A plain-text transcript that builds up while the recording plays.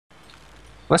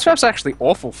This map's actually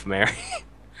awful for Mary.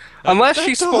 Unless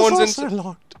she spawns into...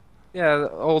 locked. Yeah,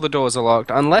 all the doors are locked.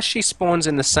 Unless she spawns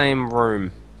in the same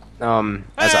room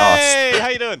as us. Hey, how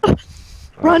you doing?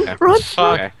 Run, Okay. run,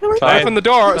 Okay. Open the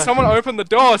door! Someone open the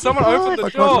door! Someone open the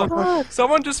door!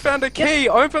 Someone just found a key!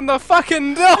 Open the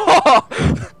fucking door!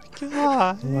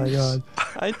 God. Oh my god.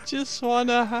 I just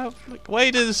wanna have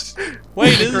waiters.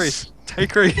 Waiters.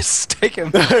 Take Reese. Take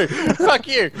him. Fuck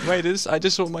you. Waiters. I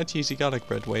just want my cheesy garlic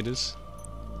bread. Waiters.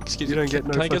 Excuse me.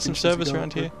 Can I get some service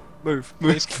around here? Move.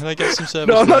 Please, can I get some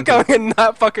service? No, I'm not around going in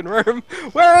that fucking room.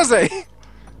 Where is he?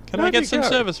 Can I get some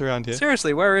service around here?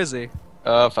 Seriously, where is he?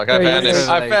 Oh fuck! I found him!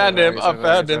 I found him! I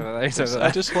found him!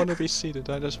 I just want to be seated.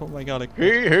 I just want my garlic.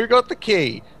 Who got the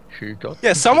key? Who got?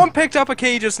 Yeah, someone picked up a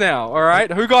key just now. All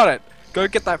right, who got it? Go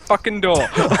get that fucking door.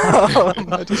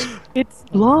 It's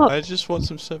locked. I just want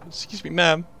some service. Excuse me,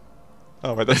 ma'am.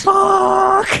 Oh wait, that's.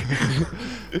 Fuck!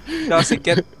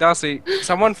 Darcy,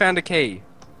 someone found a key.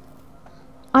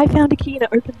 I found a key and it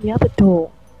opened the other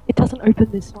door. It doesn't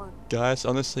open this one. Guys,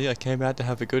 honestly, I came out to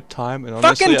have a good time, and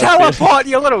honestly, Fucking teleport,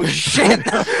 you little shit!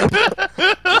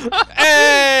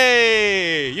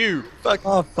 Hey, you! Fuck.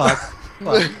 Oh fuck.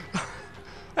 Fuck.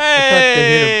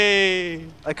 Hey!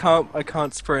 I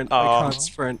can't sprint. Aw.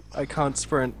 I can't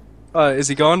sprint. Is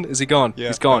he gone? Is he gone? Yeah.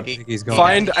 He's gone. I think he's gone.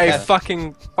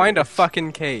 Find a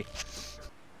fucking key. Is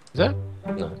that?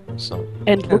 No, it's not.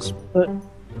 And look for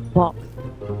lock.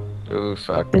 Oh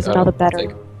fuck! There's I another don't battery.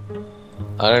 think-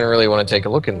 I don't really want to take a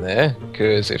look in there,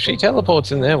 because if she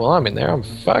teleports in there while I'm in there, I'm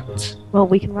fucked. Well,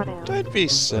 we can run out. Don't be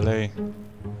silly.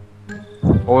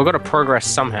 Well, we've got to progress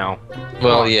somehow.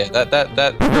 Well, yeah,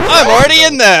 that. I'm already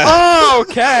in there! Oh,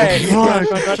 okay!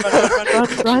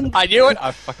 Run. I knew it!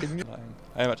 I fucking knew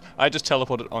it. I just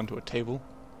teleported onto a table.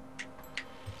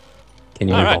 Can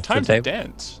you move Alright, off time the to table?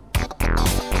 dance.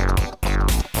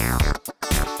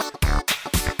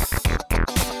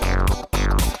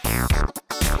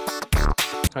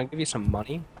 Can I give you some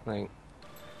money? Like,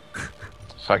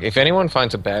 Fuck, if anyone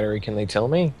finds a battery, can they tell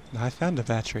me? I found a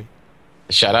battery.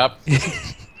 Shut up.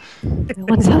 No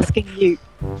one's asking you.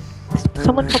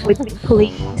 Someone come with me,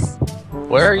 please.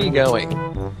 Where are you going?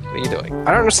 What are you doing?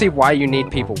 I don't see why you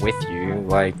need people with you.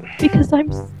 Like, Because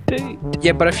I'm spooked.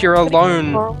 yeah, but if you're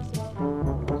alone,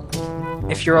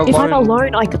 if If I'm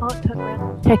alone, I can't turn around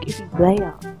and check if he's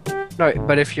there. No,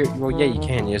 but if you're, well, yeah, you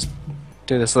can. You just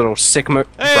do this little sick move.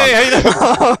 Hey, how you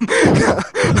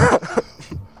doing?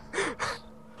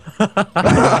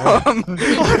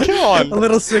 Come on! A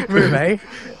little sick move, eh?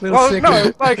 Little Well, sick no,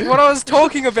 move. like what I was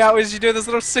talking about was you do this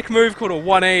little sick move called a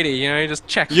 180. You know, you just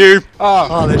check. You!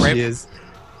 Oh, there rip. she is.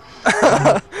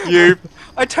 You!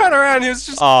 I turn around, he was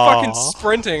just Aw. fucking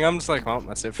sprinting. I'm just like, well,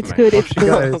 that's it for It's me. good, it's She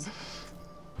good. goes.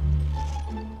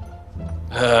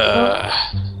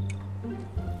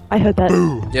 I heard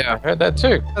that. Yeah, I heard that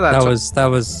too. That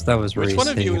was Which Reese one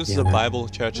of you sitting is at the end. Bible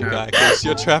churching guy? Because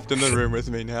you're trapped in the room with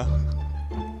me now.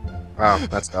 Oh,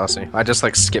 that's Darcy. I just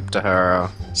like skipped to her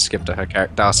character.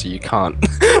 Darcy, you can't.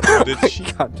 did you she?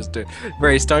 can't just do it.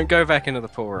 Reese, don't go back into the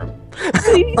pool room.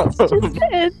 Please, just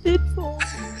end it for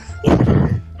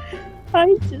me.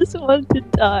 I just want to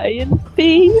die in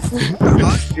peace.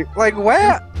 Like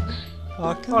where?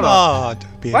 Oh, come Hold on.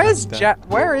 Don't be Where's like that. Jack?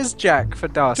 Where is Jack for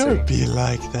Darcy? Don't be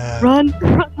like that. Run,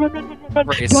 run, run, run, run, run.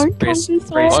 Reese, Don't come Reese,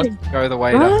 this way. Reese, go the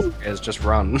way Run. downstairs. Just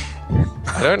run.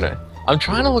 I don't know. I'm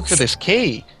trying to look for this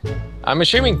key. I'm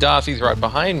assuming Darcy's right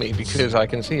behind me because I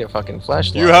can see a fucking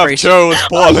flashlight. You have Reese. chose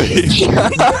poorly.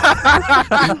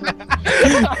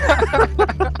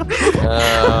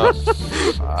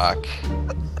 Fuck.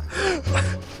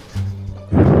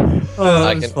 Oh,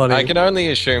 I that was can, funny. I can only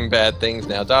assume bad things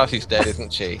now. Darcy's dead,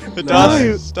 isn't she?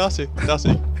 Darcy.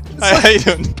 Hey, how you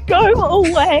doing? Go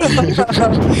away.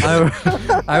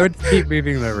 I would keep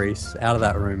moving the Reese out of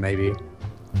that room, maybe.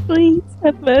 Please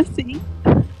have mercy.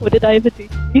 What did I ever do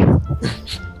to you?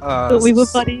 Thought we were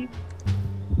buddies.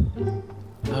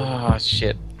 Oh,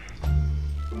 shit.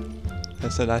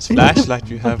 That's a nice flashlight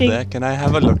you have there. Can I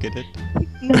have a look at it?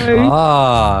 No.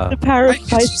 Ah. The I parrot could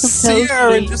tries just to see tell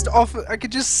her and me. just off. I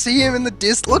could just see him in the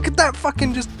disc. Look at that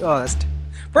fucking just. Oh, that's.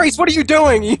 Reese, what are you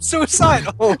doing? You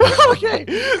suicidal. Okay,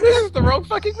 this is the wrong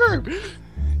fucking room.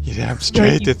 You damn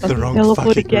straight, it's the wrong Teleport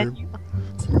fucking again,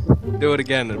 room. you Do it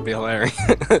again, it'd be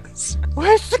hilarious.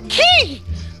 Where's the key?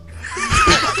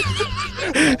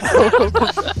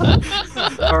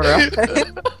 Alright.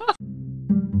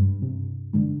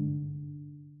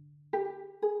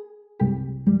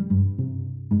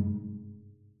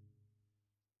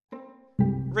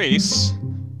 Reese,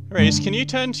 can you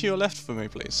turn to your left for me,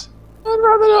 please? I'd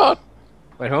rather not.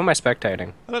 Wait, who am I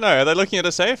spectating? I don't know, are they looking at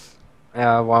a safe?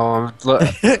 Well, look.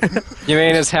 You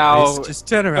mean as how? Reese, just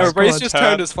turn around. Reese just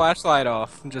turned his flashlight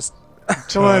off and just.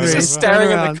 Come on, Reese. Just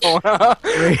staring in the corner.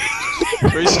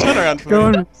 Reese, turn around for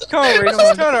Go me. on. Come on, Reese,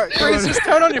 just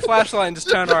turn on your flashlight and just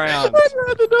turn around.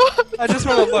 I just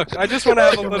want to look. I just want to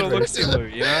have a little look-see-loo,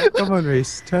 you know? Come on,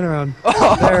 Reese. Turn around.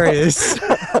 There he is.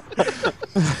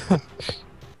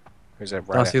 Who's that?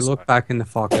 Darcy, look back in the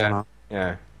far corner.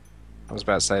 Yeah. I was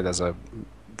about to say there's a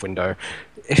window.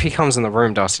 If he comes in the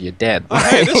room, Darcy, you're dead. Oh,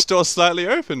 hey, this door's slightly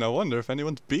open. I wonder if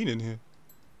anyone's been in here.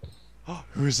 Oh,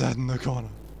 who is that in the corner?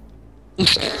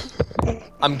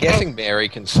 I'm guessing Mary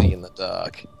can see in the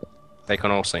dark. They can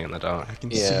all see in the dark. I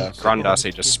can Yeah. see. Run,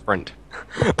 Darcy, just sprint.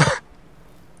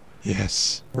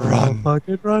 Yes, run.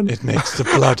 Fucking run. It makes the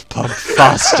blood pump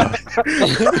faster.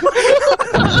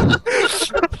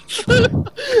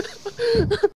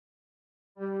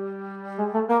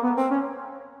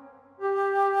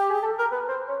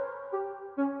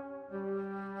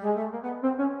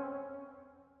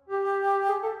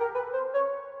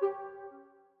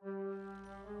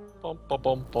 Bum, bum,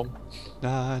 bum, bum.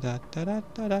 Da da da da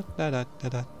da da da da da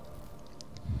da.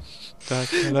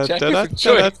 Jack is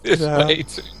enjoying this way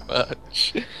too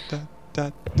much. I'm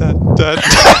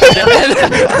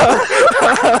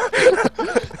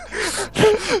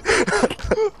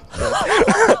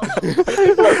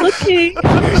not looking.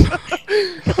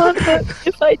 Can't hurt me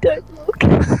if I don't look.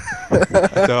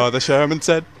 No, the Sherman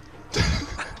said.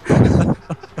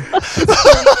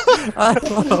 I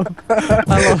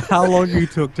love how long you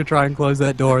took to try and close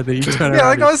that door, and then you turn around. Yeah,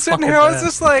 like I and was sitting fucking here, I was dead.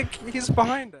 just like, he's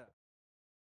behind it.